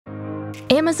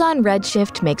Amazon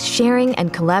Redshift makes sharing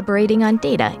and collaborating on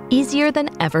data easier than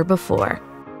ever before.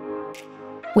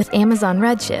 With Amazon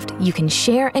Redshift, you can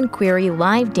share and query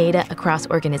live data across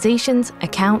organizations,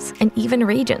 accounts, and even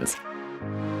regions.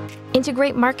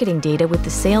 Integrate marketing data with the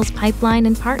sales pipeline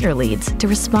and partner leads to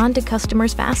respond to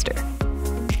customers faster.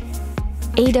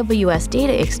 AWS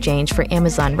Data Exchange for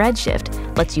Amazon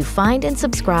Redshift lets you find and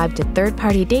subscribe to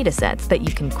third-party datasets that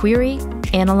you can query,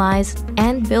 analyze,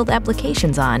 and build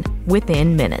applications on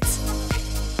within minutes.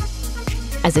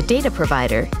 As a data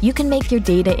provider, you can make your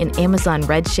data in Amazon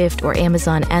Redshift or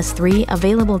Amazon S3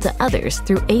 available to others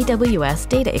through AWS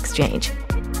Data Exchange.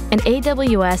 And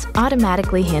AWS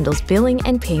automatically handles billing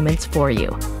and payments for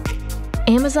you.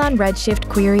 Amazon Redshift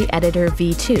Query Editor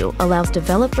v2 allows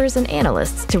developers and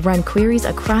analysts to run queries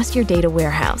across your data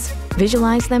warehouse,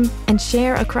 visualize them, and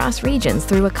share across regions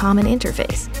through a common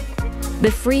interface.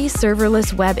 The free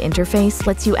serverless web interface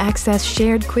lets you access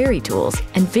shared query tools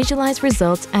and visualize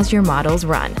results as your models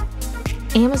run.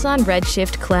 Amazon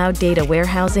Redshift Cloud Data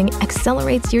Warehousing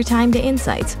accelerates your time to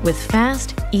insights with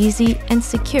fast, easy, and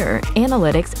secure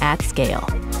analytics at scale.